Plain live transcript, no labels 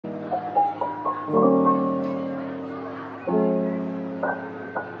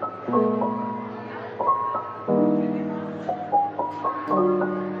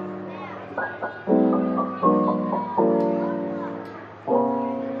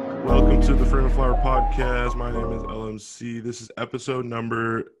Welcome to the Frame and Flower Podcast. My name is LMC. This is episode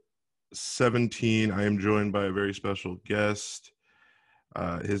number 17. I am joined by a very special guest.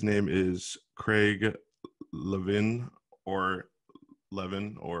 His name is Craig Levin or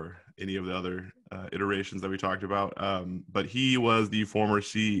any of the other iterations that we talked about. But he was the former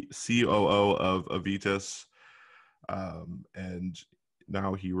COO of Avitas, and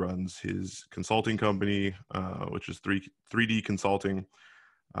now he runs his consulting company, which is 3D Consulting.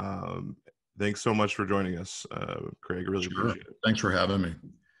 Thanks so much for joining us, Craig. I really appreciate it. Thanks for having me.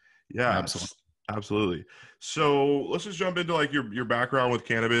 Yeah, absolutely. So let's just jump into like your background with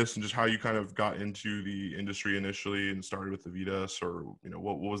cannabis and just how you kind of got into the industry initially and started with Avitas, or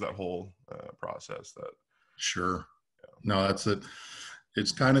what was that whole process? Sure. Yeah. No, that's it.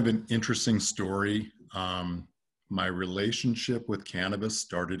 It's kind of an interesting story. My relationship with cannabis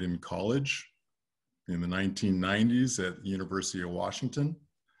started in college in the 1990s at the University of Washington.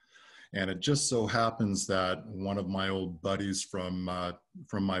 And it just so happens that one of my old buddies from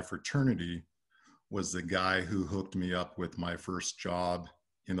my fraternity was the guy who hooked me up with my first job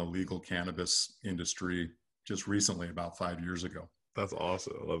in the legal cannabis industry just recently, about 5 years ago. That's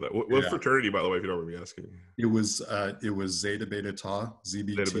awesome. I love that. What fraternity, by the way, if you don't mind me asking? It was Zeta Beta Tau,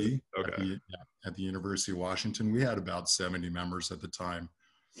 ZBT, okay. At the University of Washington. We had about 70 members at the time.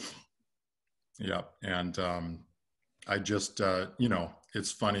 Yeah, and I just,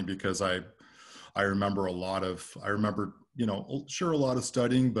 it's funny because I remember a lot of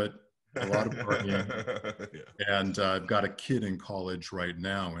studying, but a lot of partying. Yeah. And I've got a kid in college right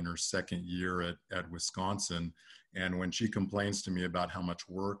now in her second year at Wisconsin. And when she complains to me about how much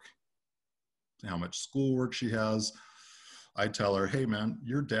schoolwork she has, I tell her, hey man,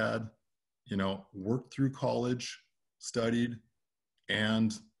 your dad, worked through college, studied,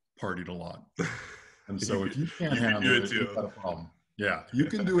 and partied a lot. And so if you can't handle it, you've got a problem. Yeah, you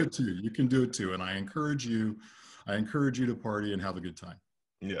can do it too. You can do it too. And I encourage you to party and have a good time.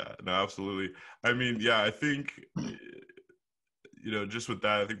 Yeah, no, absolutely. I mean, yeah, I think, just with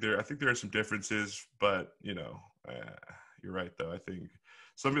that, I think there are some differences, but you're right though. I think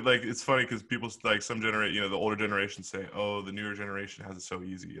it's funny because people like the older generation say, oh, the newer generation has it so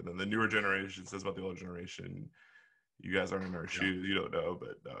easy. And then the newer generation says about the older generation, you guys aren't in our shoes. You don't know,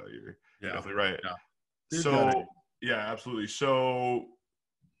 but you're definitely right. Yeah. So yeah, absolutely. So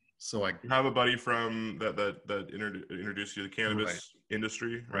I have a buddy from that introduced you to the cannabis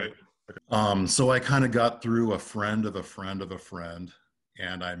industry, right? Okay. So I kind of got through a friend of a friend of a friend,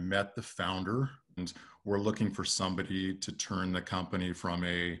 and I met the founder, and we're looking for somebody to turn the company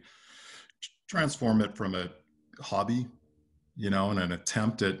transform it from a hobby, and an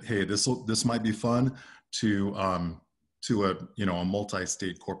attempt at, hey, this might be fun, to a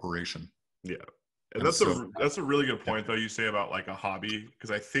multi-state corporation. Yeah. And that's a really good point though you say about like a hobby,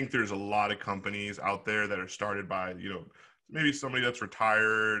 because I think there's a lot of companies out there that are started by, maybe somebody that's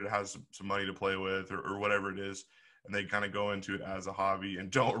retired, has some money to play with or whatever it is, and they kind of go into it as a hobby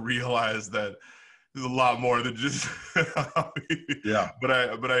and don't realize that there's a lot more than just a hobby. Yeah. But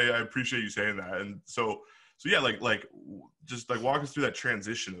I appreciate you saying that. And so yeah, like just like walk us through that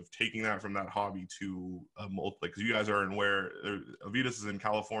transition of taking that from that hobby to a because you guys are in where Avitas is in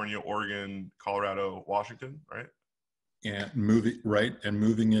California, Oregon, Colorado, Washington, right? And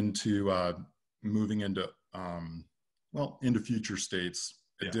moving into future states,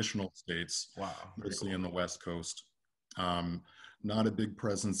 additional states. Wow. Mostly cool. In the West Coast. Not a big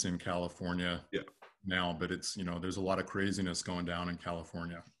presence in California now, but it's, there's a lot of craziness going down in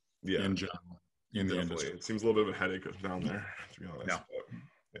California in general. In the industry. It seems a little bit of a headache down there, to be honest.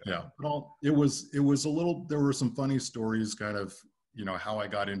 Yeah. Well, it was a little, there were some funny stories kind of, how I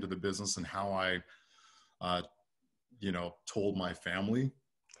got into the business and how I, told my family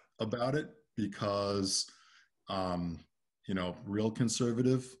about it because, real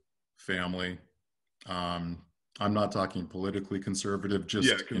conservative family. I'm not talking politically conservative,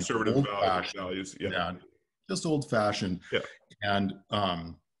 just conservative values. Yeah. Just old fashioned. Yeah. And,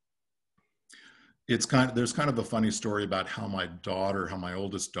 there's kind of a funny story about how my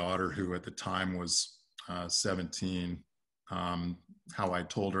oldest daughter, who at the time was 17, how I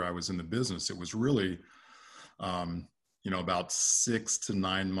told her I was in the business. It was really, about 6 to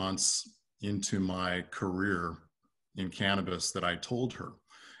 9 months into my career in cannabis that I told her.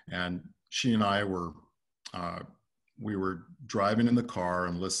 And she and I we were driving in the car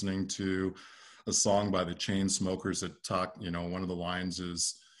and listening to a song by the Chainsmokers that talk, one of the lines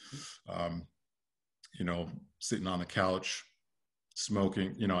is, sitting on the couch,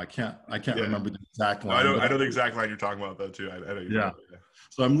 smoking. I can't remember the exact line. I know the exact line you're talking about though too. I know yeah.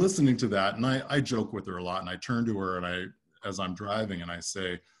 So I'm listening to that, and I joke with her a lot, and I turn to her and as I'm driving, and I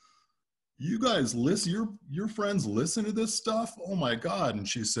say, you guys listen, your friends listen to this stuff? Oh my God. And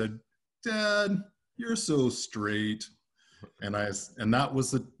she said, Dad, you're so straight. And that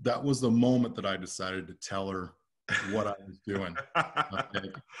was the moment that I decided to tell her what I was doing.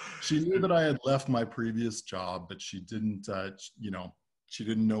 Okay. She knew that I had left my previous job, but she didn't, she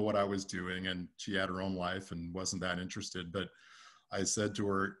didn't know what I was doing, and she had her own life and wasn't that interested. But I said to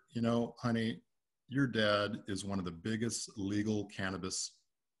her, honey, your dad is one of the biggest legal cannabis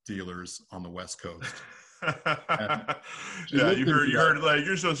dealers on the West Coast. Yeah, you heard like,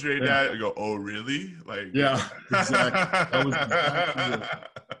 you're so straight, Dad. I go, oh really? Like, yeah, exactly. That was exactly it.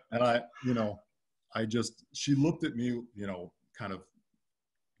 And she looked at me, kind of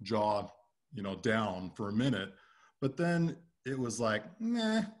jaw, down for a minute, but then it was like,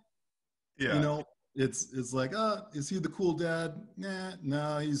 nah, yeah. It's like, is he the cool dad? Nah,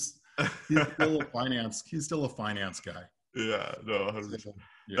 no, he's still a finance guy. Yeah, no, 100%. So,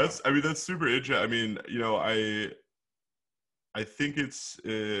 yeah. That's super interesting. I mean, I think it's,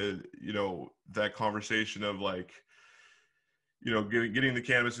 that conversation of like, getting the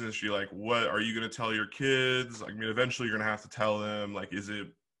cannabis industry, like, what are you going to tell your kids? I mean, eventually you're going to have to tell them, like, is it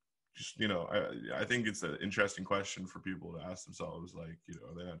just, I think it's an interesting question for people to ask themselves, like,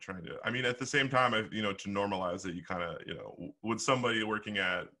 they're not trying to, I mean, at the same time, to normalize it, you kind of, would somebody working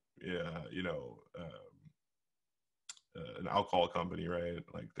at, an alcohol company, right?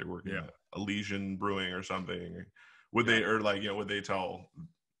 Like they're working at Elysian Brewing or something. Would they, or like, would they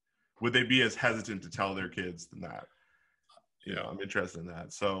be as hesitant to tell their kids than that? I'm interested in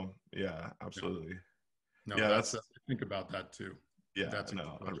that. So yeah, absolutely. No, I think about that too. Yeah,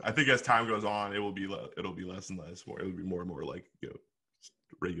 I think as time goes on, it'll be less and less. It'll be more and more like,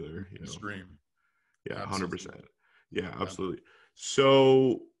 regular, stream. Yeah, 100%. Yeah, absolutely.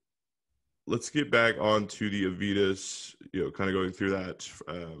 So let's get back onto the Avitas, kind of going through that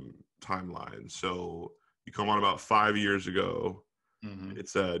timeline. So you come on about 5 years ago. Mm-hmm.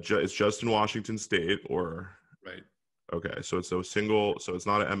 It's just in Washington State, or right? Okay, so it's so it's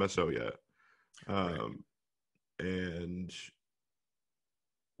not an MSO yet. Right. And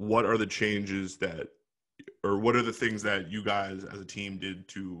what are the changes or what are the things that you guys as a team did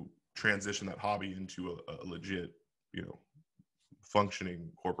to transition that hobby into a legit,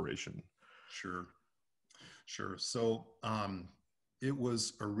 functioning corporation? Sure. So it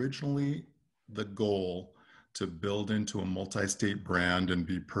was originally the goal to build into a multi-state brand and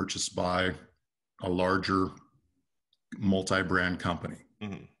be purchased by a larger multi-brand company.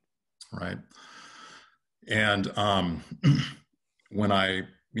 Mm-hmm. Right. And when I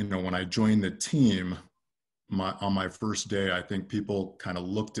joined the team, on my first day, I think people kind of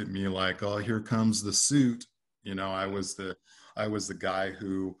looked at me like, oh, here comes the suit. I was the guy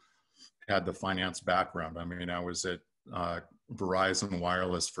who had the finance background. I mean, I was at Verizon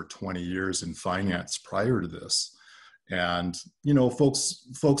Wireless for 20 years in finance prior to this. And,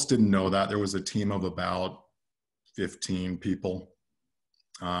 folks didn't know that. There was a team of about 15 people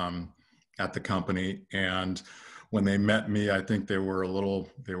at the company. And when they met me, I think they were a little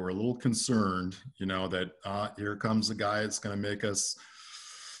concerned, that here comes the guy that's going to make us,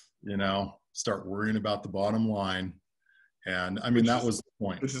 start worrying about the bottom line. And I mean, that was the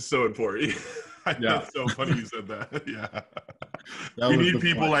point. This is so important. That's so funny you said that. Yeah. We need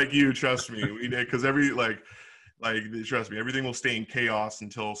people like you, trust me. We need, because trust me, everything will stay in chaos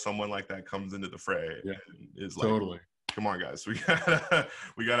until someone like that comes into the fray. Yeah, and is like, totally. Come on, guys. We gotta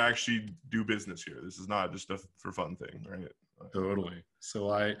actually do business here. This is not just a for fun thing, right? Totally. So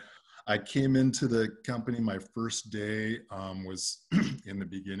I came into the company. My first day was in the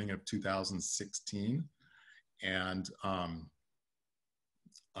beginning of 2016, and I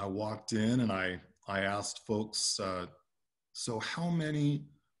walked in and I asked folks, so how many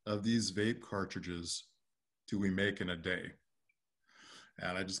of these vape cartridges do we make in a day?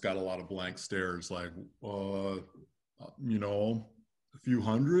 And I just got a lot of blank stares, like, a few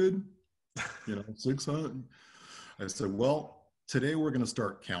hundred, 600. I said, well, today we're going to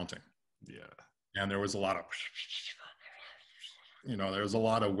start counting. Yeah. And there was a lot of, there was a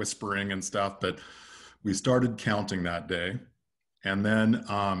lot of whispering and stuff, but we started counting that day. And then,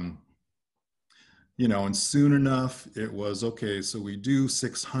 and soon enough, it was, okay, so we do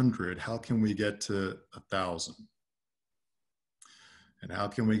 600. How can we get to 1,000? And how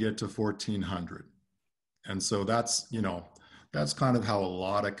can we get to 1,400? And so that's kind of how a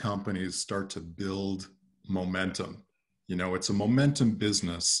lot of companies start to build momentum. It's a momentum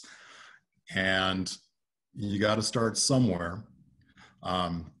business, and you got to start somewhere.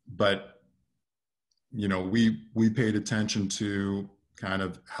 But we paid attention to kind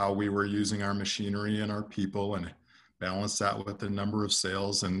of how we were using our machinery and our people, and balance that with the number of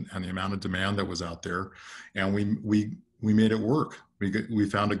sales and the amount of demand that was out there. And we made it work. We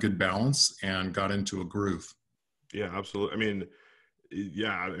found a good balance and got into a groove. Yeah, absolutely. I mean,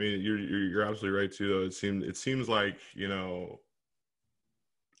 yeah, I mean, you're absolutely right too, though. It seems like, you know,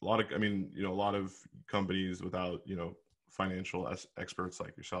 a lot of companies without, you know, financial experts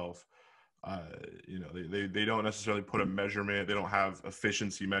like yourself, you know, they don't necessarily put a measurement. They don't have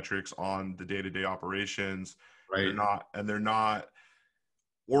efficiency metrics on the day-to-day operations. Right. They're not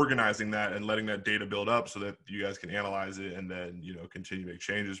organizing that and letting that data build up so that you guys can analyze it and then, you know, continue to make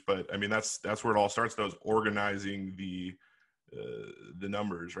changes. But I mean, that's where it all starts, though, is organizing the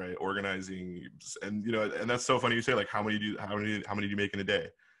numbers, right? Organizing, and you know, and that's so funny you say, like, how many do you make in a day?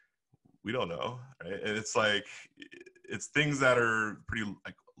 We don't know, right? And it's like, it's things that are pretty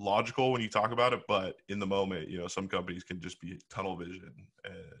like logical when you talk about it, but in the moment, you know, some companies can just be tunnel vision,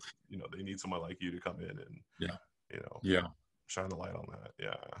 and you know, they need someone like you to come in and you know, shine the light on that.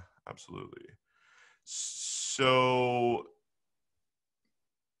 Yeah, absolutely. So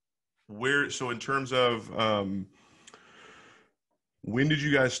in terms of when did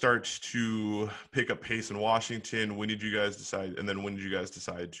you guys start to pick up pace in Washington? When did you guys decide? And then when did you guys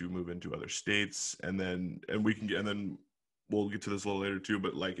decide to move into other states? And then we'll get to this a little later too.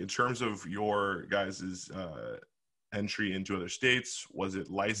 But like, in terms of your guys's entry into other states, was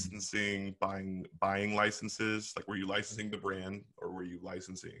it licensing, buying licenses? Like, were you licensing the brand, or were you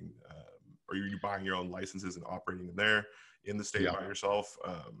licensing, or were you buying your own licenses and operating them there in the state by yourself?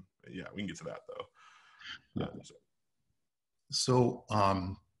 Yeah, we can get to that though. So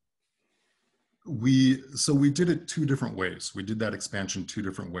we did it two different ways. We did that expansion two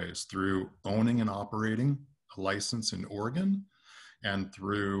different ways: through owning and operating a license in Oregon, and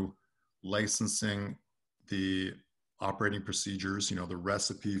through licensing the operating procedures, you know, the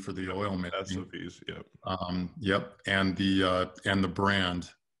recipe for the oil making, and the brand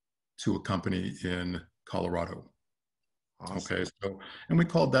to a company in Colorado. Awesome. Okay, so, and we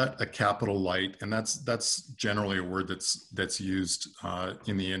called that a capital light, and that's generally a word that's used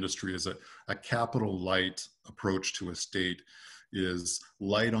in the industry as a capital light approach to a state is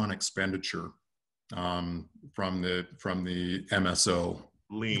light on expenditure from the MSO.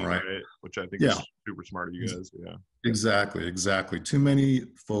 Lean, right? Which I think is super smart of you guys. Yeah, exactly. Too many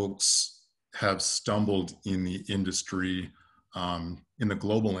folks have stumbled in the industry, in the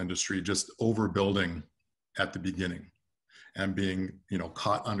global industry, just overbuilding at the beginning and being, you know,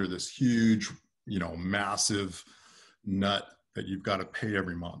 caught under this huge, you know, massive nut that you've got to pay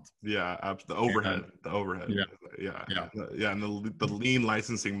every month. Yeah, the overhead. And the lean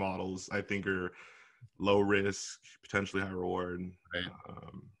licensing models, I think, are low risk, potentially high reward. Right.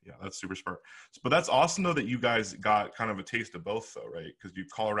 Yeah, that's super smart. But that's awesome though that you guys got kind of a taste of both though, right? Because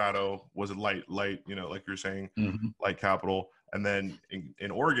Colorado was a light, you know, like you're saying, light capital, and then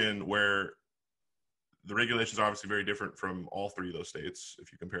in Oregon, where the regulations are obviously very different from all three of those states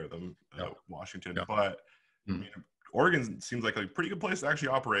if you compare them, Washington. But I mean, Oregon seems like a pretty good place to actually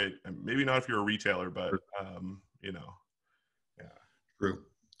operate, and maybe not if you're a retailer, but you know, yeah. True.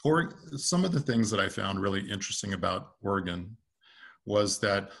 Some of the things that I found really interesting about Oregon was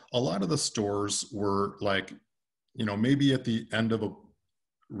that a lot of the stores were like, you know, maybe at the end of a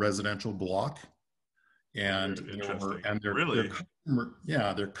residential block, and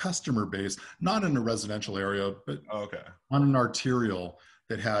their customer base, not in a residential area, but on an arterial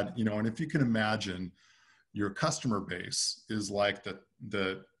that had, you know, and if you can imagine, your customer base is like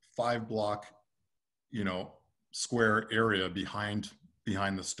the 5-block, you know, square area behind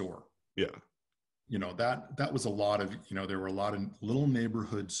the store. Yeah. You know, that was a lot of, you know, there were a lot of little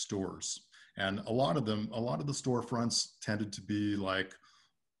neighborhood stores, and a lot of the storefronts tended to be like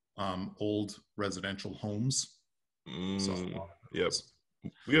old residential homes. Yep.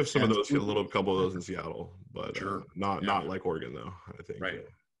 We have some of those, a couple of those in Seattle, but not like Oregon though, I think.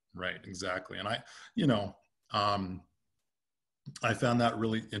 Right, exactly. And I found that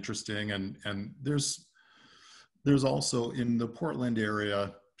really interesting, and there's also in the Portland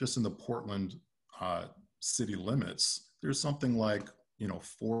area, just in the Portland city limits, there's something like, you know,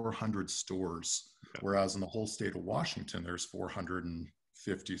 400 stores, whereas in the whole state of Washington, there's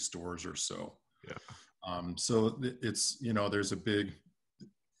 450 stores or so. So it's, you know, there's a big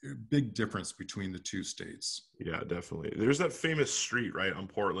difference between the two states. Yeah, definitely. There's that famous street right on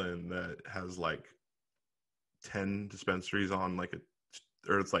Portland that has like 10 dispensaries on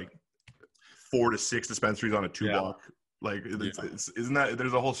or it's like 4 to 6 dispensaries on a 2-block. Like isn't that,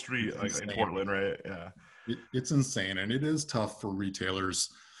 there's a whole street like in Portland, right? Yeah. It's insane, and it is tough for retailers,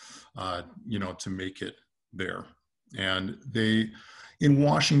 you know, to make it there. And in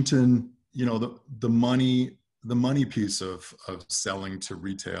Washington, you know, the money the money piece of selling to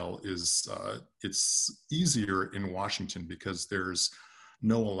retail is it's easier in Washington because there's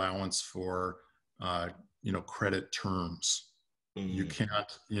no allowance for credit terms. You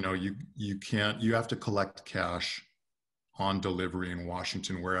can't, you have to collect cash on delivery in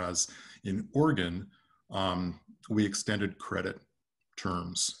Washington, whereas in Oregon, we extended credit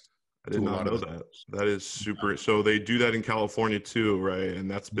terms. I did not know that. That is super. So they do that in California too, right? And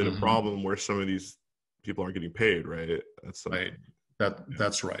that's been a problem where some of these people aren't getting paid, right? That's right.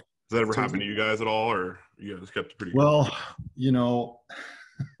 That's right. Does that ever happen to you guys at all, or you guys kept it pretty? Well,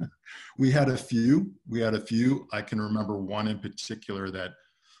 we had a few. I can remember one in particular that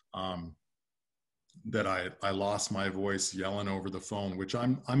that I lost my voice yelling over the phone, which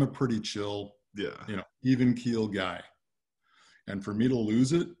I'm a pretty chill, even keel guy, and for me to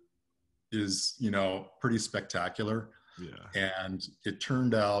lose it is pretty spectacular. And it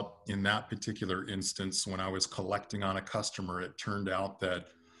turned out in that particular instance, when I was collecting on a customer, it turned out that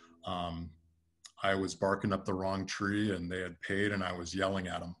I was barking up the wrong tree and they had paid and I was yelling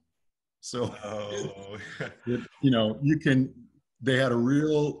at them. So, they had a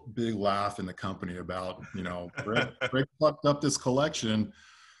real big laugh in the company about, Greg fucked up this collection.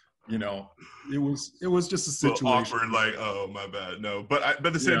 It was just a situation. Awkward, like, oh, my bad. No, but at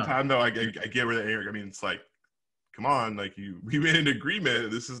the same time, though, I get where they're. I mean, it's like, come on, like we made an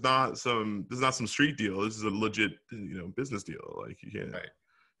agreement. This is not some street deal. This is a legit, business deal. Like you can't. Right.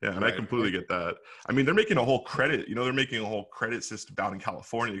 Yeah, and I completely get that. I mean, they're making a whole credit. They're making a whole credit system down in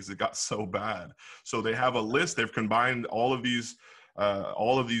California because it got so bad. So they have a list. They've combined all of these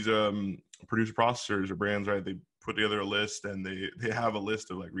producer processors or brands, right? They put together a list, and they have a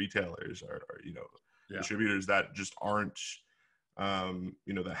list of like retailers or distributors that just aren't,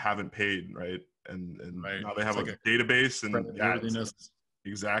 that haven't paid, right? And now they have like a database and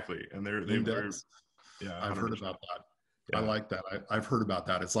exactly. And they're I've heard about that. Yeah. I like that. I've heard about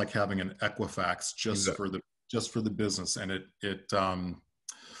that. It's like having an Equifax just for the business, and it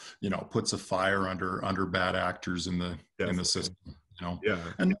puts a fire under bad actors in the system.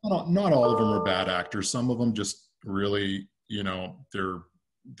 And not all of them are bad actors. Some of them just really,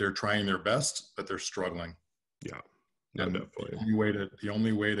 they're trying their best, but they're struggling. Yeah, and the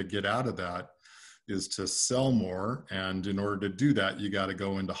only way to get out of that is to sell more, and in order to do that, you got to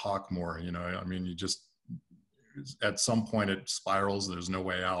go into hawk more. I mean, you just at some point it spirals. There's no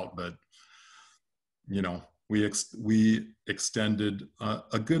way out, but we extended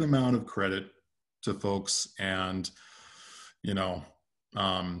a good amount of credit to folks, and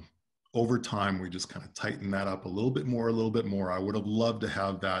over time we just kind of tightened that up a little bit more. I would have loved to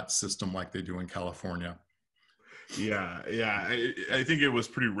have that system like they do in California. Yeah. I think it was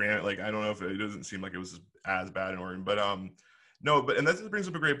pretty random. Like, I don't know if it doesn't seem like it was as bad in Oregon, but no, but, and that brings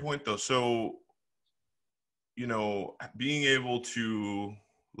up a great point though. So, being able to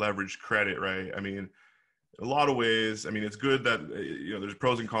leverage credit, right? I mean, a lot of ways. I mean, it's good that, there's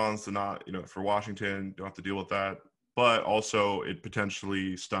pros and cons to not, for Washington, don't have to deal with that, but also it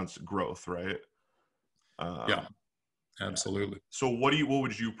potentially stunts growth, right? Yeah, absolutely. So what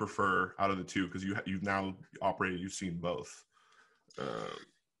would you prefer out of the two? Because you've now operated, you've seen both.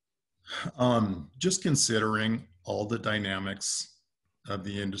 Just considering all the dynamics of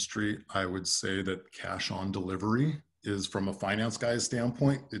the industry, I would say that cash on delivery is, from a finance guy's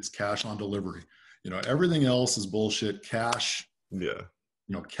standpoint, it's cash on delivery. Everything else is bullshit. Cash,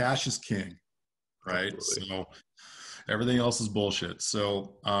 cash is king, right? Absolutely. So everything else is bullshit.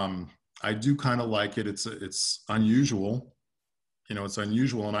 So I do kind of like it. It's unusual. It's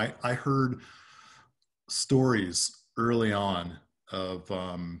unusual. And I heard stories early on of,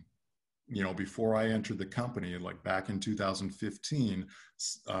 before I entered the company, like back in 2015,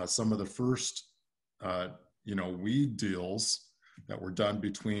 some of the first, weed deals that were done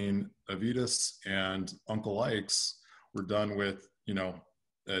between Avitas and Uncle Ike's were done with,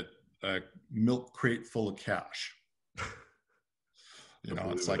 a milk crate full of cash.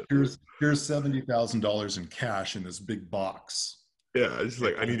 It's like, here's $70,000 in cash in this big box. Yeah, it's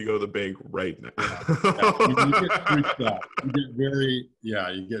like, I need to go to the bank right now. You get freaked out. You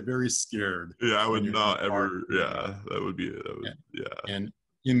get very scared. Yeah, I would not ever. Yeah, that would be. And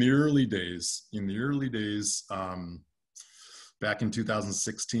in the early days, back in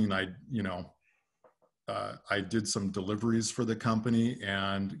 2016, I did some deliveries for the company,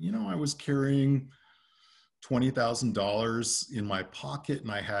 and I was carrying $20,000 in my pocket,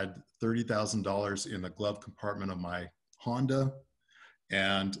 and I had $30,000 in the glove compartment of my Honda.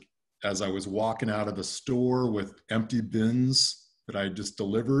 And as I was walking out of the store with empty bins that I just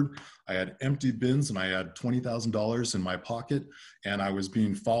delivered, I had empty bins and I had $20,000 in my pocket, and I was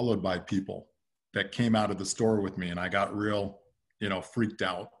being followed by people. that came out of the store with me, and I got real, freaked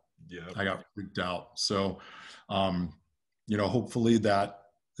out. Yeah. I got freaked out. So, hopefully that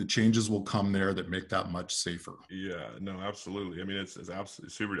the changes will come there that make that much safer. Yeah, no, absolutely. I mean, it's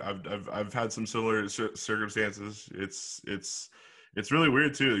absolutely super. I've had some similar circumstances. It's really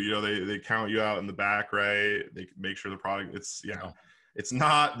weird too. They count you out in the back, right? They make sure the product. It's not it's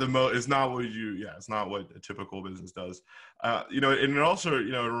not what it's not what a typical business does. And it also,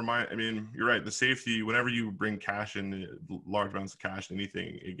 I mean, you're right. The safety, whenever you bring cash in, large amounts of cash,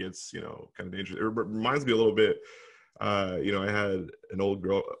 anything, it gets, kind of dangerous. It reminds me a little bit. I had an old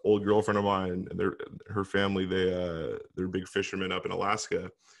girlfriend of mine, and her family, they're big fishermen up in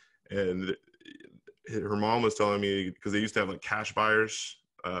Alaska, and her mom was telling me, because they used to have like cash buyers,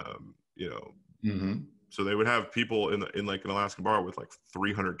 Mm-hmm. so they would have people in like an Alaska bar with like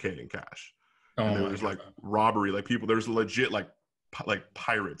 $300K in cash, and there was like robbery, like people, there's legit like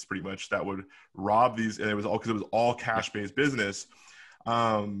pirates pretty much that would rob these, and it was all because it was all cash based business.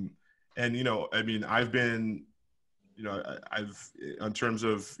 And I mean, I've been, I've, in terms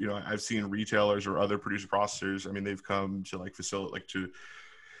of, I've seen retailers or other producer processors. I mean, they've come to like different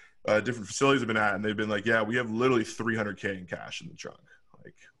facilities I've been at, and they've been like, yeah, we have literally $300K in cash in the trunk.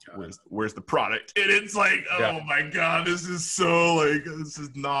 Like, where's the product? And it's like, oh my God, this is so like, this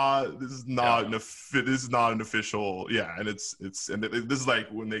is not an official. Yeah. And this is like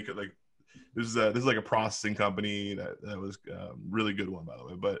when they could like, this is like a processing company that was a really good one, by the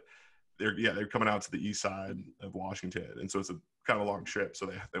way, but they're coming out to the east side of Washington, and so it's a kind of a long trip.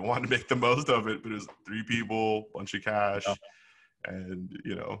 So they wanted to make the most of it, but it was 3 people, bunch of cash, and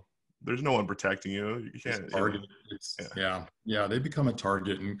there's no one protecting you. You can't. They become a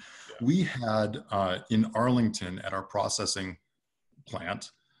target. And we had in Arlington at our processing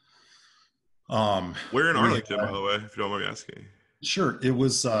plant. Where in Arlington, by the way, if you don't mind me asking? Sure, it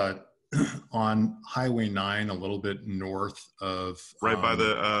was on Highway 9, a little bit north of by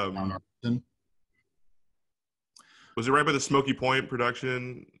the. Was it right by the Smoky Point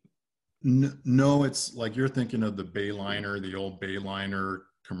production? No, it's like you're thinking of the Bayliner, the old Bayliner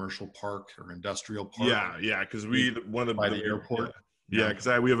commercial park or industrial park. Yeah, because by the airport. Yeah, because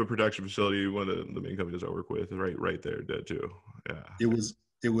we have a production facility. One of the main companies I work with is right there too. Yeah,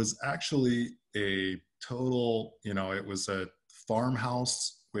 it was actually a total. It was a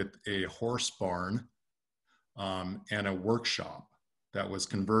farmhouse with a horse barn and a workshop that was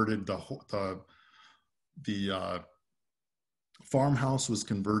converted. The farmhouse was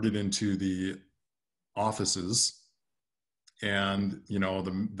converted into the offices, and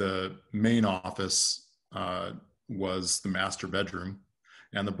the main office was the master bedroom,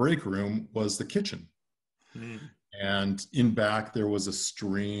 and the break room was the kitchen. And in back there was a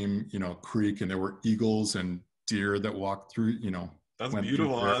stream, creek, and there were eagles and deer that walked through. That's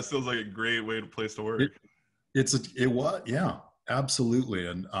beautiful. That sounds like a great place to work. It was, yeah, absolutely.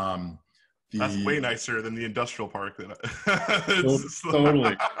 And that's way nicer than the industrial park.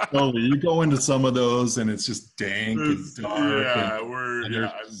 Totally. You go into some of those, and it's just dank and dark.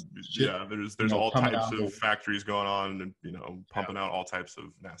 There's all types of factories going on, and pumping out all types of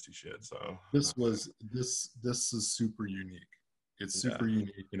nasty shit. So this is super unique. It's super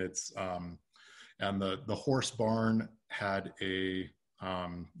unique, and it's and the horse barn had a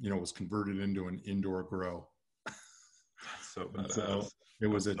was converted into an indoor grow. That's so badass. So it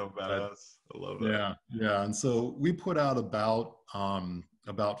was so badass. I love that. Yeah. And so we put out about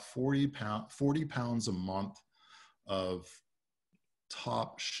 40 pounds a month of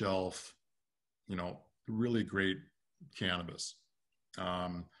top shelf, really great cannabis.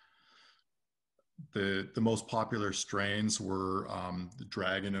 The most popular strains were the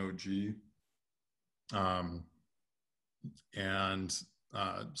Dragon OG, and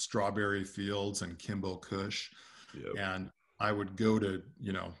Strawberry Fields and Kimbo Kush. Yep. And I would go to,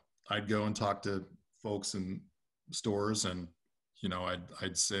 I'd go and talk to folks in stores, and,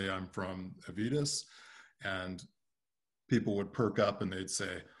 I'd say I'm from Avitas, and people would perk up and they'd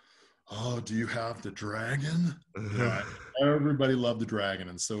say, "Oh, do you have the Dragon?" Everybody loved the Dragon,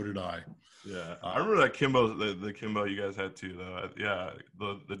 and so did I. Yeah, I remember that Kimbo, the Kimbo you guys had too, though. Yeah,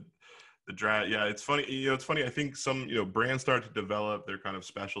 the Dragon. Yeah, it's funny. It's funny. I think some brands start to develop their kind of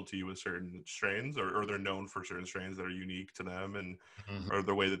specialty with certain strains, or they're known for certain strains that are unique to them, and or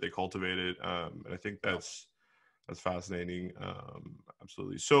the way that they cultivate it. And I think that's fascinating.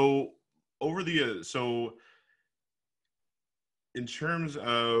 Absolutely. So in terms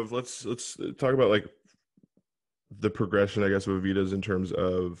of let's talk about like the progression, I guess, of Avitas in terms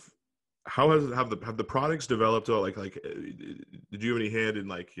of how have the products developed? Like did you have any hand in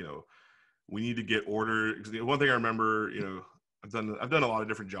like we need to get ordered? Because one thing I remember, I've done a lot of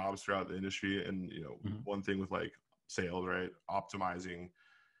different jobs throughout the industry, and Mhm. one thing with like sales, right? Optimizing,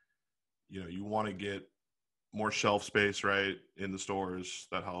 you want to get more shelf space, right, in the stores.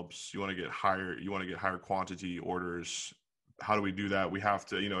 That helps. You want to get higher quantity orders. How do we do that? We have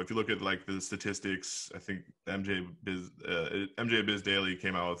to, if you look at like the statistics, I think MJ Biz Daily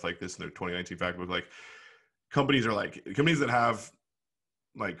came out with like this in their 2019 fact book. Like companies that have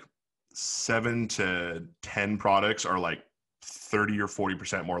like 7 to 10 products are like 30 or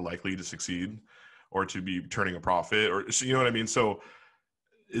 40% more likely to succeed or to be turning a profit, or you know what I mean? So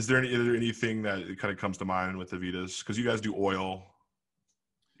is there anything that kind of comes to mind with Avitas? Because you guys do oil,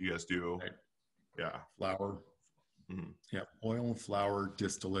 you guys do, Right. yeah, Flour. mm-hmm. Yeah, oil and flour,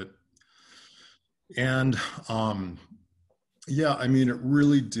 distillate. And yeah, I mean, it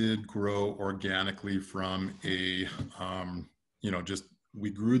really did grow organically from just we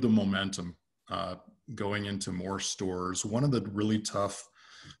grew the momentum uh, going into more stores. One of the really tough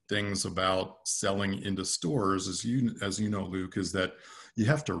things about selling into stores, as you know, Luke, is that you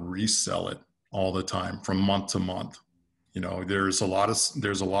have to resell it all the time from month to month. There's a lot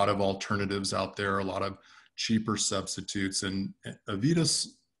of alternatives out there, a lot of cheaper substitutes, and Avitas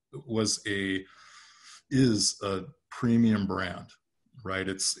is a premium brand, right?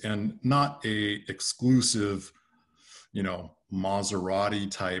 And not a exclusive, Maserati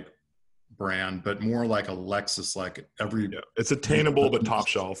type brand, but more like a Lexus, like Yeah, it's attainable but top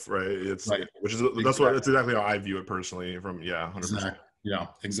shelf, right? Right. That's exactly how I view it personally. From 100%. Exactly. Yeah,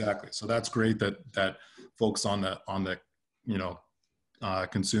 exactly. So that's great that folks on the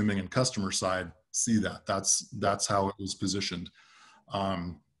consuming and customer side see that. That's how it was positioned.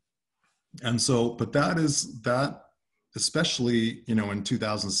 Um, and so, but that, especially in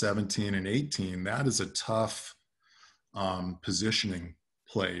 2017 and 18, that is a tough positioning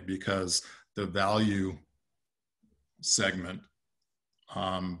play because the value segment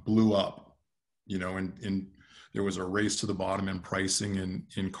blew up. In there was a race to the bottom in pricing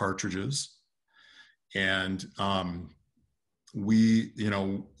in cartridges, and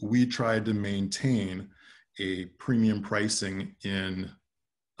we tried to maintain a premium pricing in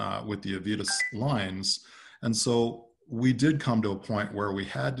with the Avitas lines, and so we did come to a point where we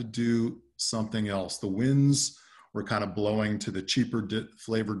had to do something else. The winds were kind of blowing to the cheaper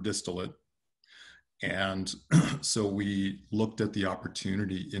flavored distillate, and so we looked at the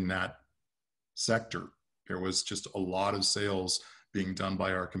opportunity in that sector. There was just a lot of sales being done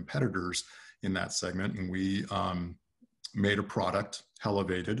by our competitors in that segment, and we made a product,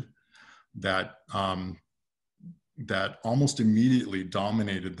 Elevated, that that almost immediately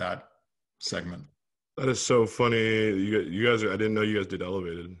dominated that segment. That is so funny. You guys, I didn't know you guys did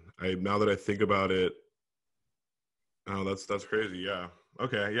Elevated. Now that I think about it, oh, that's crazy. Yeah.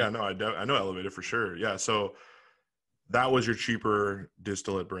 Okay. Yeah. No, I know Elevated for sure. Yeah. So that was your cheaper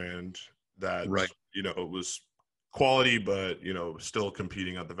distillate brand that, Right. It was quality, but, still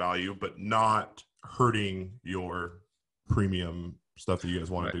competing at the value, but not hurting your premium stuff that you guys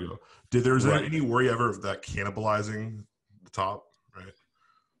wanted to go. Was there any worry ever of that cannibalizing the top? Right.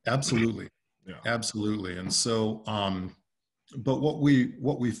 Absolutely. Yeah. Absolutely. And so, but what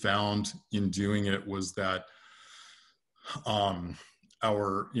we found in doing it was that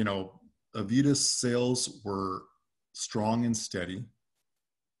our, Avitas sales were strong and steady,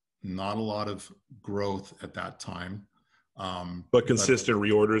 not a lot of growth at that time. But consistent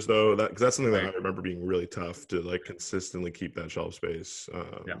reorders though, because that's something that Right. I remember being really tough to like consistently keep that shelf space.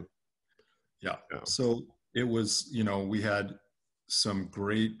 Yeah. So it was, we had some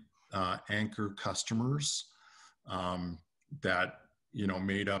great anchor customers that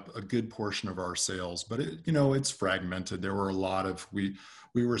made up a good portion of our sales, but it's fragmented. There were a lot of we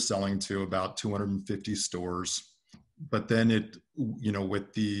were selling to about 250 stores, but then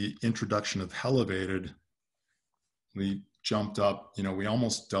with the introduction of Elevated, we jumped up. We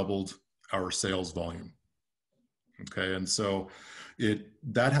almost doubled our sales volume. Okay, and so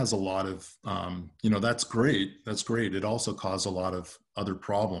that has a lot of that's great. That's great. It also caused a lot of other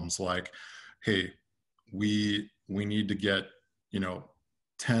problems, like, hey, we need to get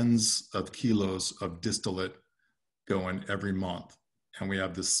tens of kilos of distillate going every month, and we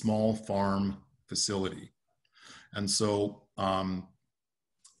have this small farm facility, and so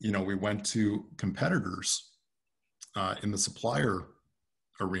we went to competitors in the supplier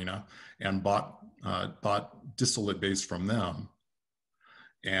arena and bought distillate base from them,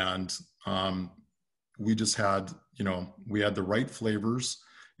 and we just had we had the right flavors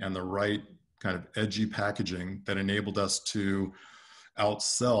and the right kind of edgy packaging that enabled us to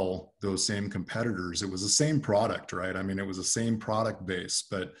outsell those same competitors. It was the same product, right? I mean, it was the same product base,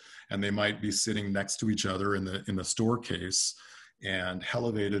 and they might be sitting next to each other in the store case, and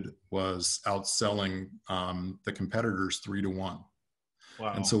Elevated was outselling the competitors 3-1.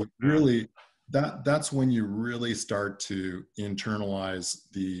 Wow. And so really, that's when you really start to internalize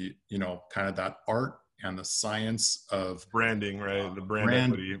the, kind of that art and the science of branding, right? The brand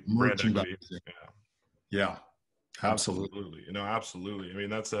equity, brand equity. Yeah, absolutely. Absolutely. I mean,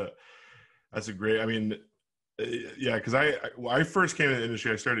 that's a great, I mean, yeah, because I first came in the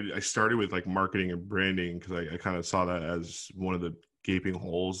industry, I started with like marketing and branding, because I kind of saw that as one of the gaping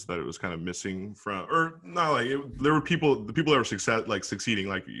holes that it was kind of missing from, or not like there were the people that were succeeding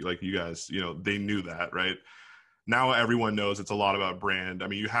like you guys, they knew that, right? Now everyone knows it's a lot about brand. I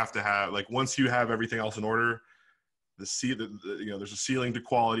mean, you have to have, like, once you have everything else in order, there's a ceiling to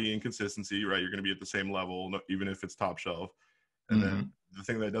quality and consistency, right? You're going to be at the same level, even if it's top shelf. And then the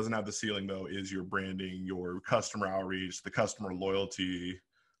thing that doesn't have the ceiling, though, is your branding, your customer outreach, the customer loyalty.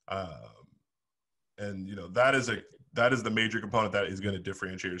 And, that is the major component that is going to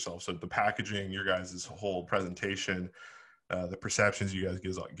differentiate yourself. So the packaging, your guys' whole presentation, the perceptions you guys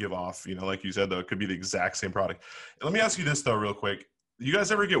give off, like you said, though, it could be the exact same product. And let me ask you this, though, real quick. You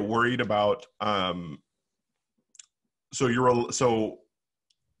guys ever get worried about, one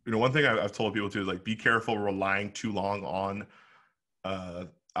thing I've told people too is, like, be careful relying too long on,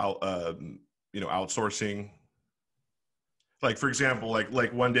 outsourcing. Like, for example,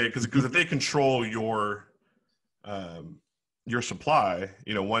 like one day, because if they control your supply,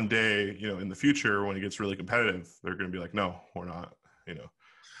 one day, in the future, when it gets really competitive, they're going to be like, no, we're not,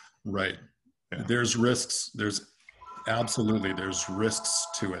 Right. Yeah. There's risks. There's risks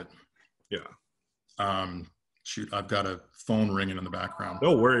to it. Yeah. Shoot, I've got a phone ringing in the background.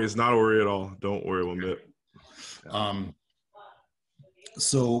 No worries. Not a worry at all. Don't worry one bit. Yeah.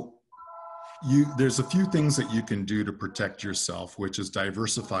 So there's a few things that you can do to protect yourself, which is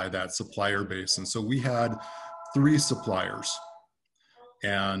diversify that supplier base. And so we had 3 suppliers,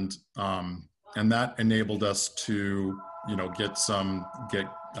 and that enabled us to, get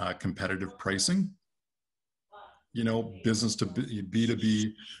competitive pricing, business to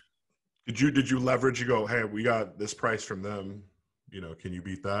B2B. Did you leverage? You go, hey, we got this price from them. Can you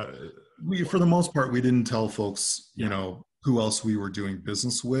beat that? For the most part, we didn't tell folks, who else we were doing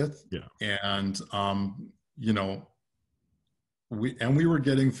business with. Yeah. And, we were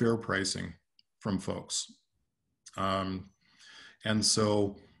getting fair pricing from folks. And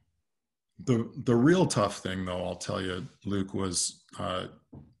so the real tough thing, though, I'll tell you, Luke, was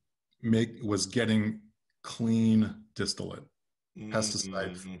getting clean distillate,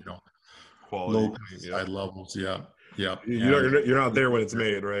 pesticide, quality, low pesticide levels. Yeah. Yeah. You're not there when it's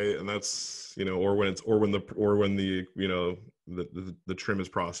made, right? And that's, or when the the trim is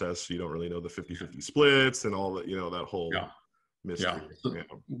processed, so you don't really know the 50-50 splits and all that, that whole mystery. So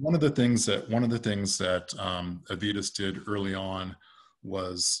one of the things that Avitas did early on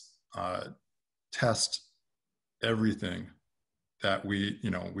was test everything that we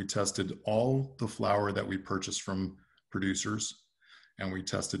tested all the flour that we purchased from producers, and we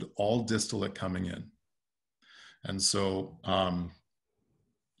tested all distillate coming in. And so,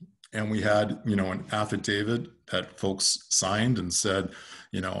 and we had, an affidavit that folks signed and said,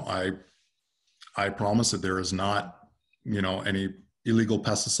 I promise that there is not, any illegal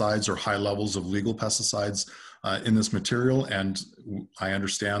pesticides or high levels of legal pesticides in this material. And I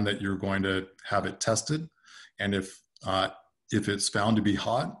understand that you're going to have it tested. And if it's found to be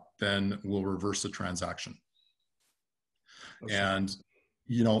hot, then we'll reverse the transaction. Okay. And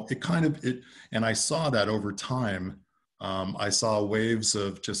and I saw that over time. I saw waves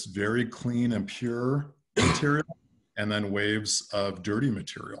of just very clean and pure material, and then waves of dirty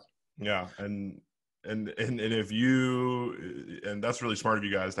material. Yeah, and if you, and that's really smart of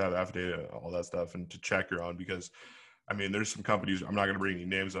you guys to have affidavit, all that stuff, and to check your own, because I mean, there's some companies, I'm not going to bring any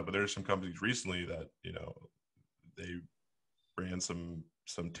names up, but there's some companies recently that they ran some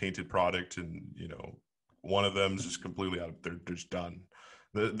tainted product, and one of them is just completely out of, they're just done.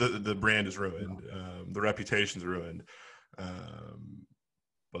 The brand is ruined. The reputation's ruined. But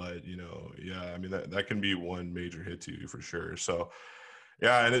I mean, that can be one major hit to you for sure. So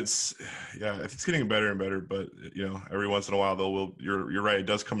yeah, and it's getting better and better, but every once in a while you're right, it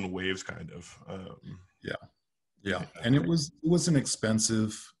does come in waves, kind of. Yeah. And it was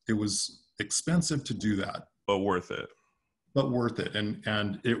expensive to do that, but worth it.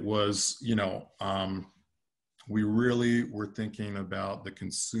 And it was, we really were thinking about the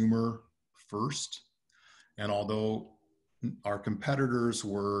consumer first. And although our competitors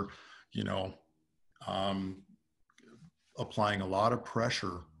were, applying a lot of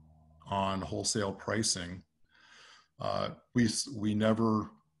pressure on wholesale pricing, we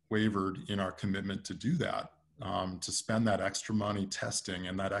never wavered in our commitment to do that. to spend that extra money testing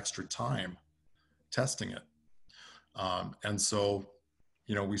and that extra time testing it. And so,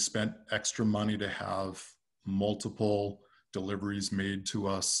 we spent extra money to have multiple deliveries made to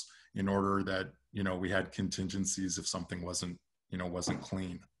us in order that, we had contingencies if something wasn't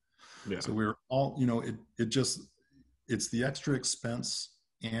clean. Yeah. So we were all, it's the extra expense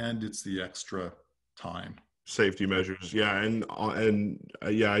and it's the extra time. Safety measures. Yeah. And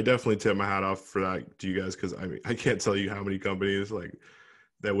yeah, I definitely tip my hat off for that to you guys. Cause I mean, I can't tell you how many companies like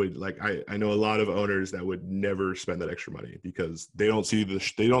that would I know a lot of owners that would never spend that extra money because they don't see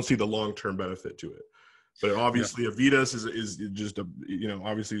the long-term benefit to it. But obviously Avitas is just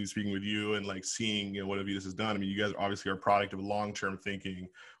obviously speaking with you and like seeing what Avitas has done. I mean, you guys obviously are a product of long-term thinking,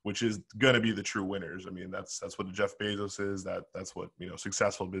 which is going to be the true winners. I mean, that's what Jeff Bezos is. That's what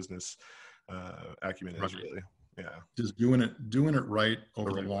successful business acumen is really. Yeah, just doing it right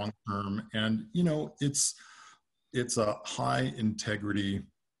over the long term, and it's a high integrity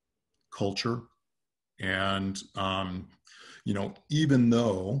culture, and even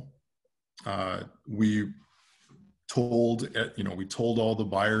though we told all the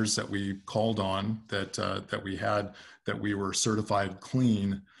buyers that we called on that we were certified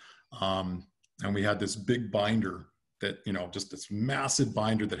clean, and we had this big binder that just this massive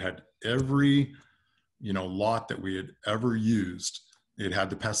binder that had every lot that we had ever used. It had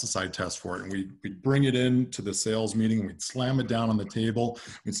the pesticide test for it, and we'd bring it in to the sales meeting, and we'd slam it down on the table.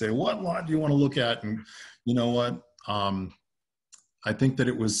 We'd say, "What lot do you want to look at?" And you know what? I think that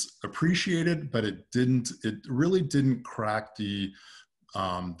it was appreciated, but it really didn't crack the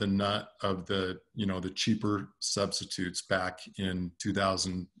nut of the cheaper substitutes back in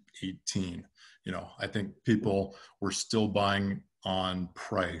 2018. I think people were still buying on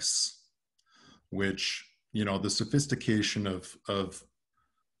price, which, the sophistication of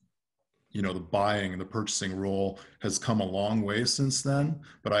the buying and the purchasing role has come a long way since then.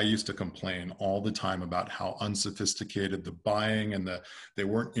 But I used to complain all the time about how unsophisticated the buying and they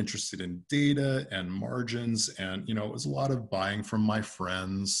weren't interested in data and margins. And, it was a lot of buying from my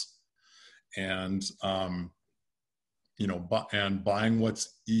friends and, and buying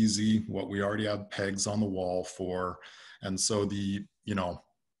what's easy, what we already have pegs on the wall for. And so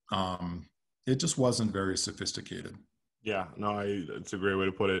it just wasn't very sophisticated. Yeah, no, it's a great way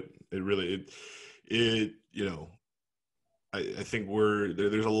to put it. It really, I think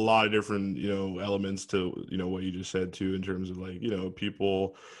there's a lot of different, elements to, what you just said too, in terms of like,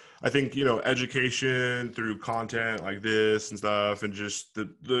 people, I think, education through content like this and stuff, and just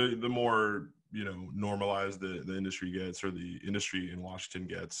the more, normalized the industry gets, or the industry in Washington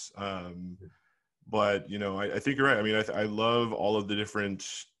gets. But, I think you're right. I mean, I love all of the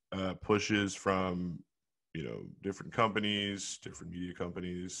different pushes from, different companies, different media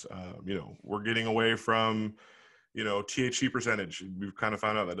companies. We're getting away from, THC percentage. We've kind of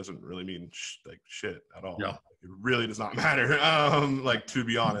found out that doesn't really mean shit at all. Yeah. It really does not matter. To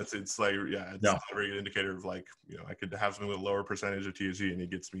be honest, it's like, it's not a very good indicator of like, I could have something with a lower percentage of THC and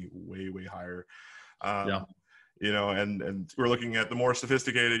it gets me way, way higher. And we're looking at the more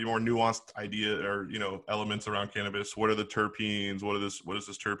sophisticated, more nuanced idea or, elements around cannabis. What are the terpenes? What is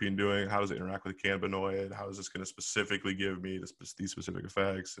this terpene doing? How does it interact with the cannabinoid? How is this going to specifically give me these specific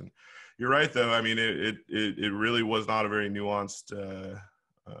effects? And you're right, though. I mean, it really was not a very nuanced, it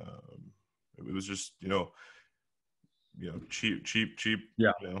was just, cheap.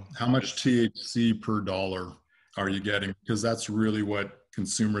 Yeah. How much THC per dollar are you getting? Because that's really what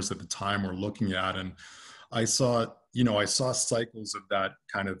consumers at the time were looking at. And I saw cycles of that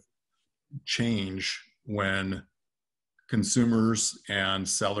kind of change when consumers and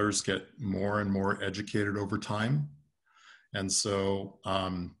sellers get more and more educated over time. And so,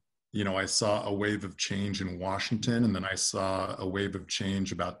 I saw a wave of change in Washington, and then I saw a wave of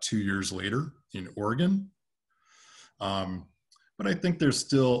change about 2 years later in Oregon. But I think there's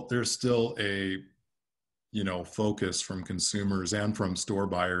still a focus from consumers and from store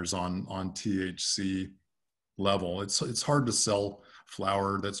buyers on THC level. It's hard to sell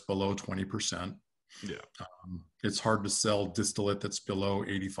flower that's below 20%. Yeah. It's hard to sell distillate that's below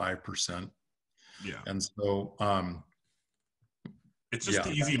 85%. Yeah. And so it's just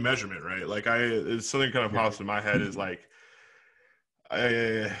the easy measurement, right? Like it's something kind of pops in my head is like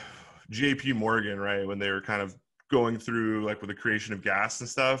JP Morgan, right? When they were kind of going through like with the creation of gas and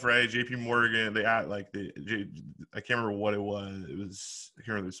stuff, right? JP Morgan, they had like I can't remember what it was. I can't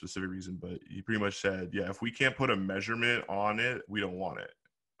remember the specific reason, but he pretty much said, yeah, if we can't put a measurement on it, we don't want it.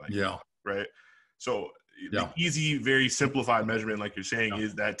 Right. So the easy, very simplified measurement, like you're saying,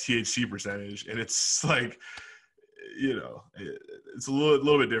 is that THC percentage. And it's like, it's a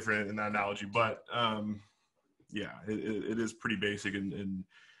little bit different in that analogy, but yeah, it is pretty basic, and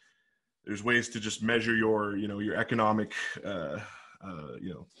there's ways to just measure your, your economic,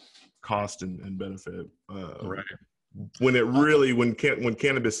 cost and benefit. Right. When it really, when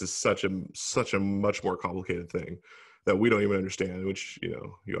cannabis is such a much more complicated thing that we don't even understand, which,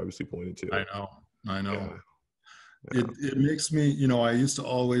 you obviously pointed to. I know. Yeah. Yeah. It makes me, I used to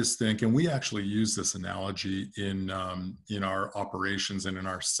always think, and we actually use this analogy in our operations and in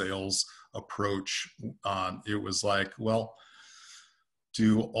our sales approach. It was like, well,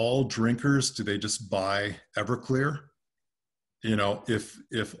 do all drinkers, do they just buy Everclear?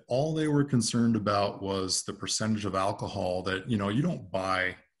 If all they were concerned about was the percentage of alcohol, that, you don't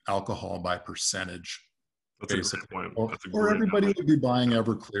buy alcohol by percentage, That's basically. a great point. That's a Or great everybody analogy. would be buying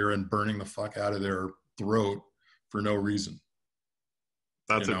Everclear and burning the fuck out of their throat for no reason.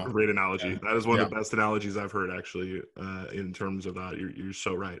 That's a great analogy. That is one Yeah. of the best analogies I've heard, actually, in terms of that. You're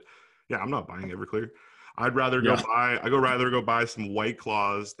so right. Yeah, I'm not buying Everclear. I'd rather rather go buy some White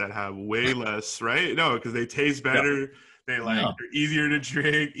Claws that have way less, right? No, because they taste better. They're easier to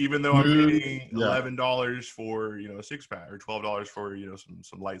drink, even though I'm paying $11 for, a 6-pack, or $12 for,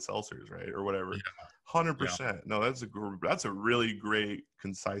 some light seltzers, right? Or whatever. 100%. No, that's a really great,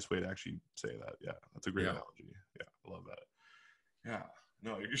 concise way to actually say that. Yeah, that's a great analogy. Yeah, I love that. Yeah.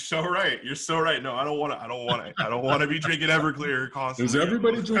 No, you're so right. You're so right. No, I don't want to be drinking Everclear constantly. Is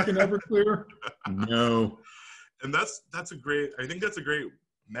everybody drinking Everclear? No. And that's a great, I think that's a great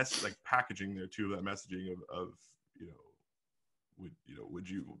mess, like packaging there too, that messaging of would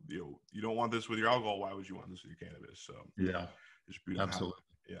you don't want this with your alcohol, why would you want this with your cannabis? So yeah, absolutely.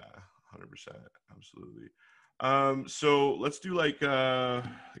 Yeah, 100%, absolutely. So let's do like 10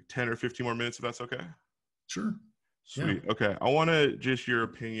 or 15 more minutes if that's okay. Sure. Sweet. Yeah. Okay. I want to just your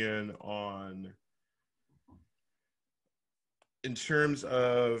opinion on, in terms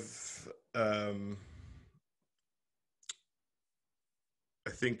of, I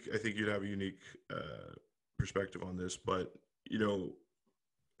think you'd have a unique perspective on this, but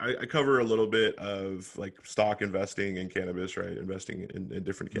I cover a little bit of like stock investing in cannabis, right? Investing in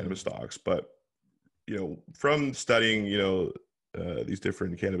different cannabis stocks, but from studying these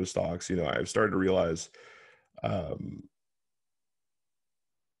different cannabis stocks, I've started to realize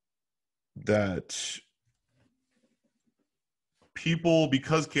that people,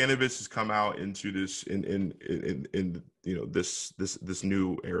 because cannabis has come out into this in this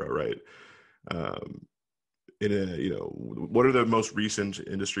new era, right? What are the most recent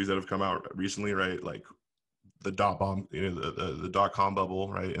industries that have come out recently, right? Like the dot bomb, the dot-com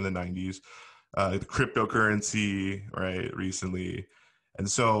bubble, right, in the 90s, the cryptocurrency, right, recently, and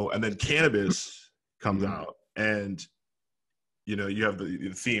then cannabis comes out, and you have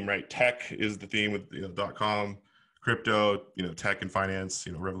the theme, right? Tech is the theme with .com, crypto, tech and finance,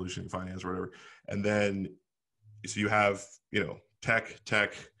 revolution in finance or whatever, and then so you have tech,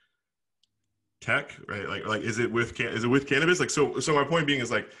 right? Like is it with cannabis? Like so my point being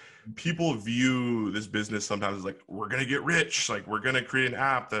is, like, people view this business sometimes as like, we're gonna get rich, like we're gonna create an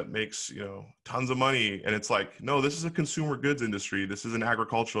app that makes tons of money, and it's like, no, this is a consumer goods industry, this is an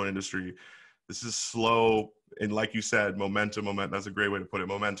agricultural industry, this is slow, and like you said, momentum, that's a great way to put it,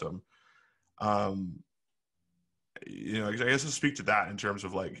 momentum. I guess to speak to that in terms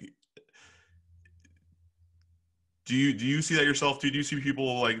of like, do you see that yourself too? Do you see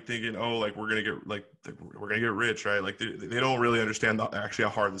people like thinking, oh, like we're gonna get rich, right? Like they don't really understand actually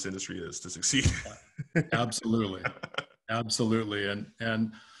how hard this industry is to succeed. Absolutely.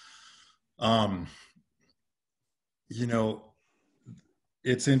 And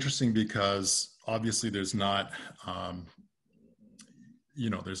it's interesting because obviously there's not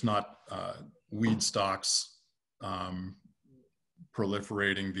weed stocks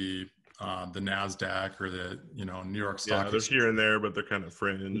proliferating the NASDAQ or the New York Stock Exchange. They're here and there, but they're kind of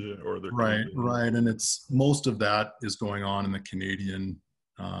fringe, or they're right, and it's most of that is going on in the Canadian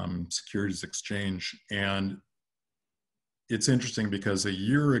Securities Exchange. And it's interesting because a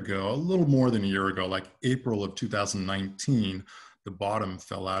little more than a year ago, like April of 2019, the bottom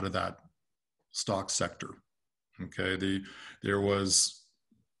fell out of that stock sector. Okay, there was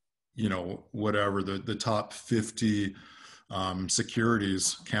the top 50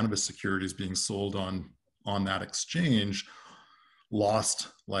 securities, cannabis securities being sold on that exchange, lost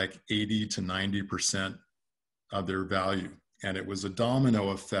like 80 to 90% of their value. And it was a domino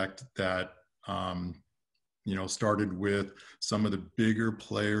effect that started with some of the bigger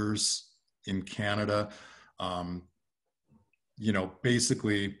players in Canada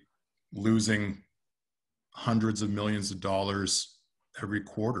basically losing hundreds of millions of dollars every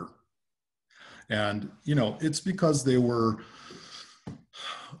quarter. And it's because they were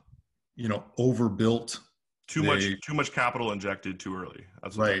overbuilt too much capital injected too early.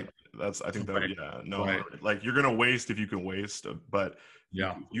 That's what right. I think that, Right. yeah, no, Right. like you're going to waste if you can waste, but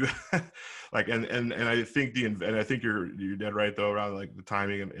Yeah. you like, and I think and I think you're dead right though, around like the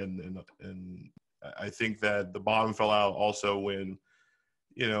timing and I think that the bottom fell out also when,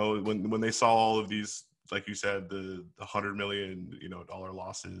 you know, when they saw all of these, like you said, the $100 million, you know, dollar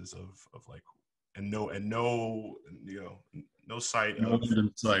losses of like, and no, you know, no sight No of end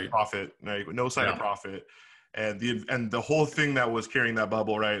in sight. profit, right? No sight of profit. And the whole thing that was carrying that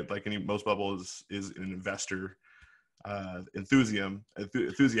bubble, right? Like most bubbles is an investor enthusiasm.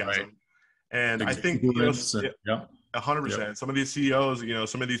 Right. And I think, you know, Exuberance and, yep. 100%. Some of these CEOs, you know,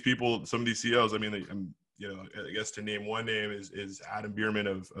 some of these CEOs, I mean, you know, I guess to name one name is Adam Bierman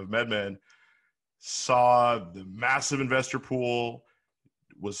of MedMen, saw the massive investor pool,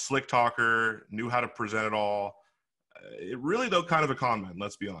 was slick talker, knew how to present it all. It really, though, kind of a con man,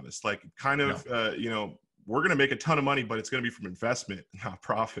 let's be honest. Like, kind of, you know, we're going to make a ton of money, but it's going to be from investment, not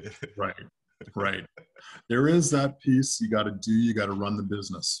profit. Right. Right. There is that piece you got to do. You got to run the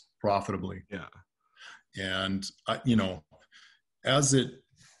business profitably. Yeah. And, you know, as it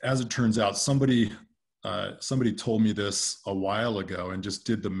turns out, somebody told me this a while ago and just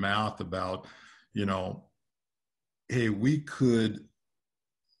did the math about, you know, hey, we could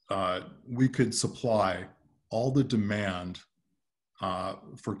supply all the demand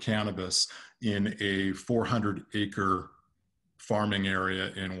for cannabis in a 400-acre farming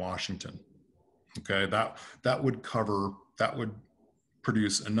area in Washington. Okay, that would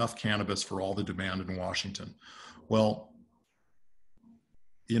produce enough cannabis for all the demand in Washington. Well,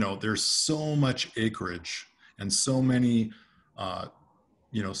 you know, there's so much acreage and so many,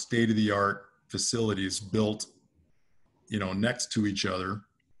 you know, state-of-the-art facilities built, you know, next to each other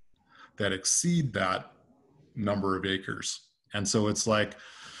that exceed that number of acres. And so it's like,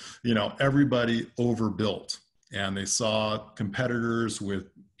 you know, everybody overbuilt, and they saw competitors with,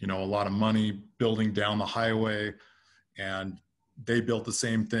 you know, a lot of money building down the highway, and they built the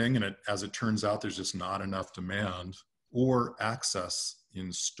same thing. And as it turns out, there's just not enough demand or access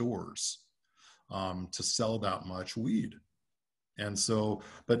in stores to sell that much weed. And so,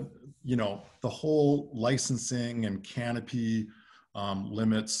 but, you know, the whole licensing and canopy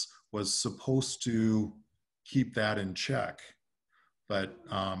limits was supposed to keep that in check. But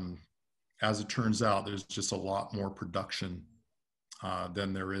as it turns out, there's just a lot more production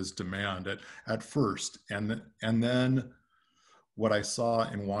than there is demand at first. And then what I saw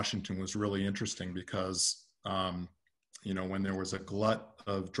in Washington was really interesting because, you know, when there was a glut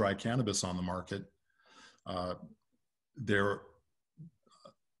of dry cannabis on the market,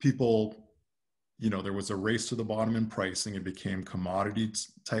 you know, there was a race to the bottom in pricing. It became commodity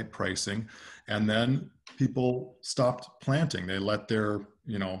type pricing. And then people stopped planting. They let their,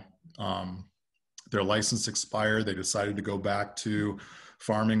 you know, their license expire. They decided to go back to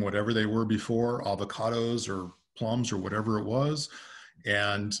farming whatever they were before, avocados or plums or whatever it was.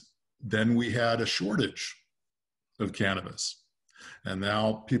 And then we had a shortage of cannabis. And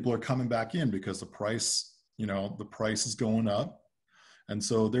now people are coming back in because the price, you know, the price is going up. And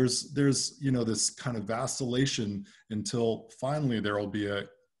so there's, you know, this kind of vacillation until finally there will be a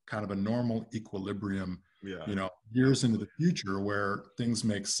kind of a normal equilibrium, you know, years into the future where things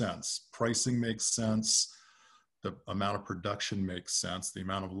make sense. Pricing makes sense. The amount of production makes sense. The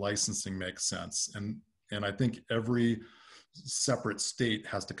amount of licensing makes sense. And I think every separate state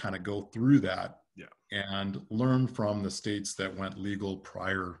has to kind of go through that and learn from the states that went legal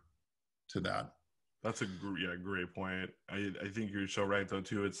prior to that. That's a great point. I think you're so right though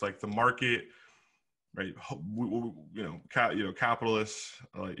too. It's like the market, right? You know, capitalists,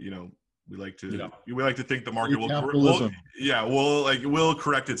 you know, we like to think the market will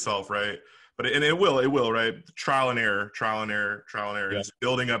correct itself, right? But it will, right? Trial and error, just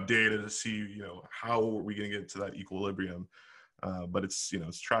building up data to see, you know, how are we going to get to that equilibrium? But it's, you know,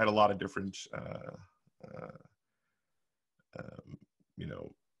 it's tried a lot of different, you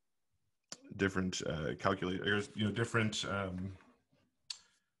know, different calculators, you know, different,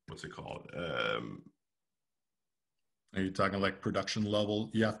 what's it called? Are you talking like production level?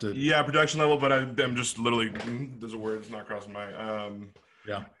 You have to. Yeah, production level, but I'm just literally, there's a word that's not crossing my,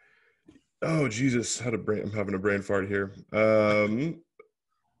 oh, Jesus, I'm having a brain fart here.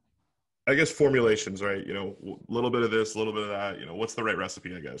 I guess formulations, right? You know, a little bit of this, a little bit of that, you know, what's the right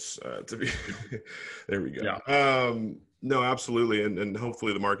recipe, I guess, to be, there we go. Yeah. No, absolutely. And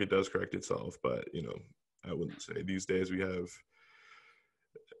hopefully the market does correct itself, but, you know, I wouldn't say these days we have,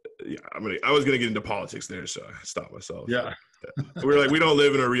 I was going to get into politics there, so I stopped myself. Yeah. We're like, we don't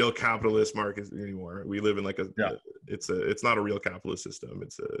live in a real capitalist market anymore. We live in like a it's not a real capitalist system.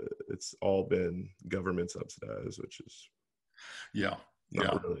 It's all been government subsidized, which is Yeah.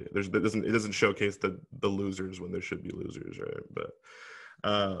 not really. It doesn't showcase the losers when there should be losers, right? But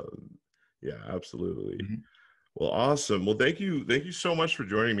yeah, absolutely. Mm-hmm. Well, awesome. Well, thank you so much for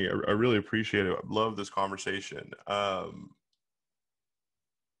joining me. I really appreciate it. I love this conversation.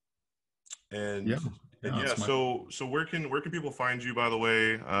 And yeah, so where can people find you, by the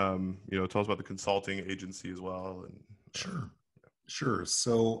way? Tell us about the consulting agency as well. And Sure.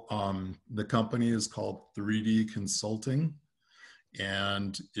 So the company is called 3D Consulting,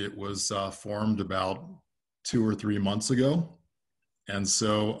 and it was formed about 2 or 3 months ago. And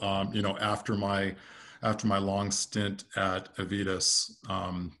so after my long stint at Avitas,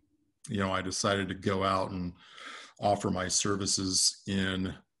 I decided to go out and offer my services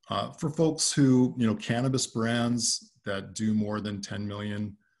in for folks who, cannabis brands that do more than 10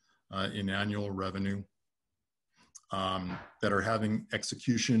 million in annual revenue, that are having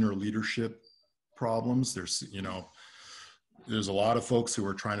execution or leadership problems. There's a lot of folks who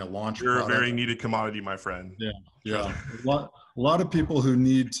are trying to launch. You're a very needed commodity, my friend. Yeah. A lot of people who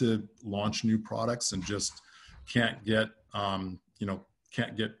need to launch new products and just can't get the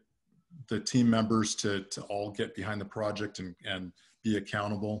team members to all get behind the project and be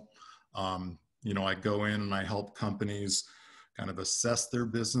accountable. I go in and I help companies kind of assess their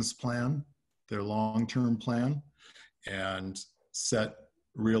business plan, their long-term plan, and set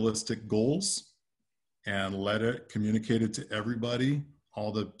realistic goals and let it communicate it to everybody,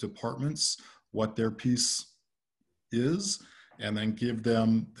 all the departments, what their piece is, and then give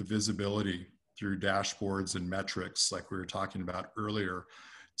them the visibility through dashboards and metrics like we were talking about earlier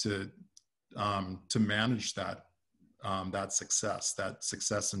to manage that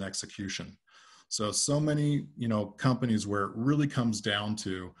success and execution. So many companies where it really comes down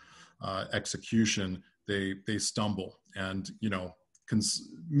to execution, they stumble. And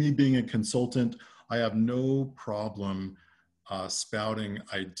me being a consultant, I have no problem spouting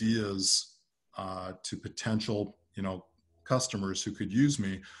ideas to potential customers who could use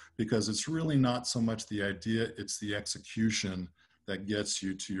me, because it's really not so much the idea, it's the execution that gets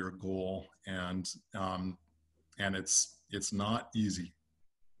you to your goal. And it's not easy.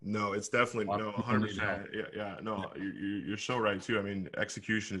 No, it's definitely 100%. Yeah. No, you're so right too. I mean,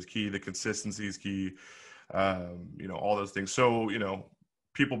 execution is key. The consistency is key. All those things. So,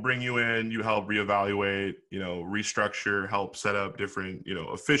 people bring you in, you help reevaluate, restructure, help set up different,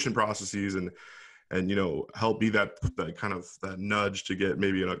 efficient processes and help be that kind of that nudge to get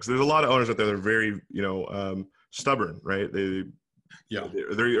maybe, because there's a lot of owners out there that are very, stubborn, right? They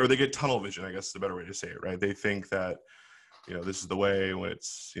get tunnel vision, I guess is the better way to say it, right? They think that, this is the way, when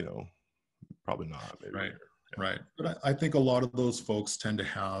it's, probably not. Maybe. Right. But I think a lot of those folks tend to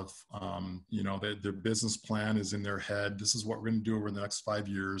have, their business plan is in their head. This is what we're going to do over the next 5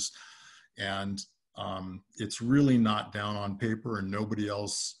 years. And it's really not down on paper, and nobody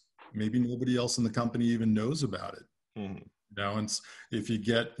else in the company even knows about it. Mm-hmm. And if you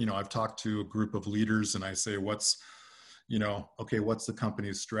get, I've talked to a group of leaders and I say, what's the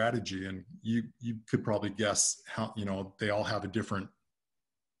company's strategy? And you could probably guess how, they all have a different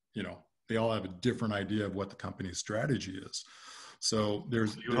idea of what the company's strategy is. So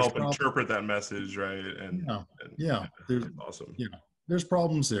there's help interpret that message, right? And there's awesome. There's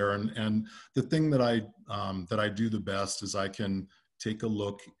problems there. And the thing that I do the best is I can take a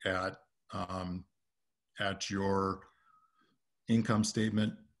look at your income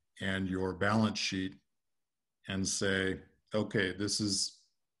statement and your balance sheet and say, okay, this is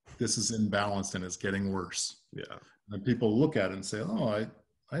imbalanced and it's getting worse. Yeah. And people look at it and say, oh,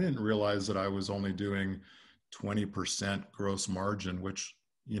 I didn't realize that I was only doing 20% gross margin, which,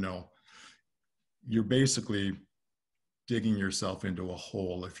 you're basically digging yourself into a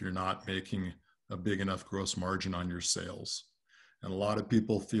hole if you're not making a big enough gross margin on your sales. And a lot of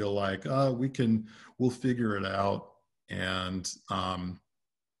people feel like, we'll figure it out and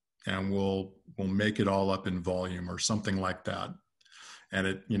we'll make it all up in volume or something like that.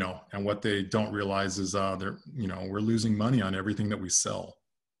 And and what they don't realize is we're losing money on everything that we sell.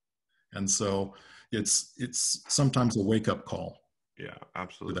 And so it's sometimes a wake up call. Yeah,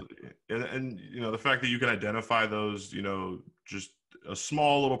 absolutely. And the fact that you can identify those, just a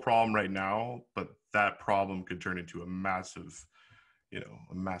small little problem right now, but that problem could turn into a massive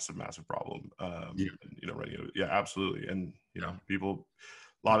problem. Yeah, absolutely. And people,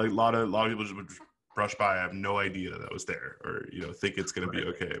 a lot of people just would brush by. I have no idea that was there, or think it's going to be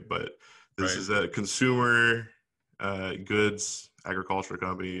okay. But this is a consumer goods agriculture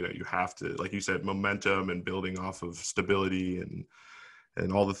company. You have to, like you said, momentum and building off of stability and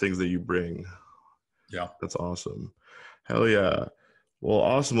all the things that you bring. Yeah. That's awesome. Hell yeah. Well,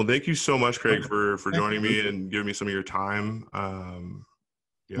 awesome. Well, thank you so much, Craig, for joining me and giving me some of your time. Yeah,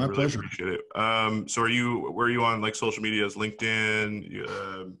 My really pleasure. appreciate it. So where are you on like social medias,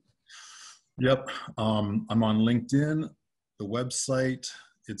 LinkedIn? Yep. I'm on LinkedIn. The website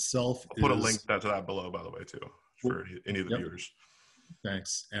itself I'll put a link is, to that below, by the way, too, for any of the yep, viewers.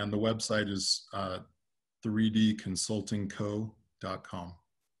 thanks. And the website is 3dconsultingco.com.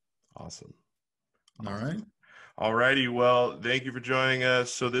 Awesome. All right. All righty. Well, thank you for joining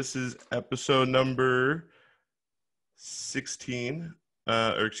us. So this is episode number 17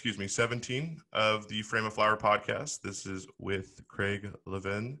 of the Frame a Flower podcast. This is with Craig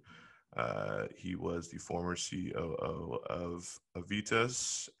Levin. He was the former COO of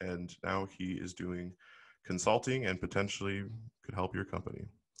Avitas, and now he is doing consulting and potentially could help your company.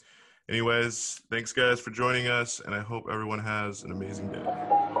 Anyways, thanks guys for joining us, and I hope everyone has an amazing day.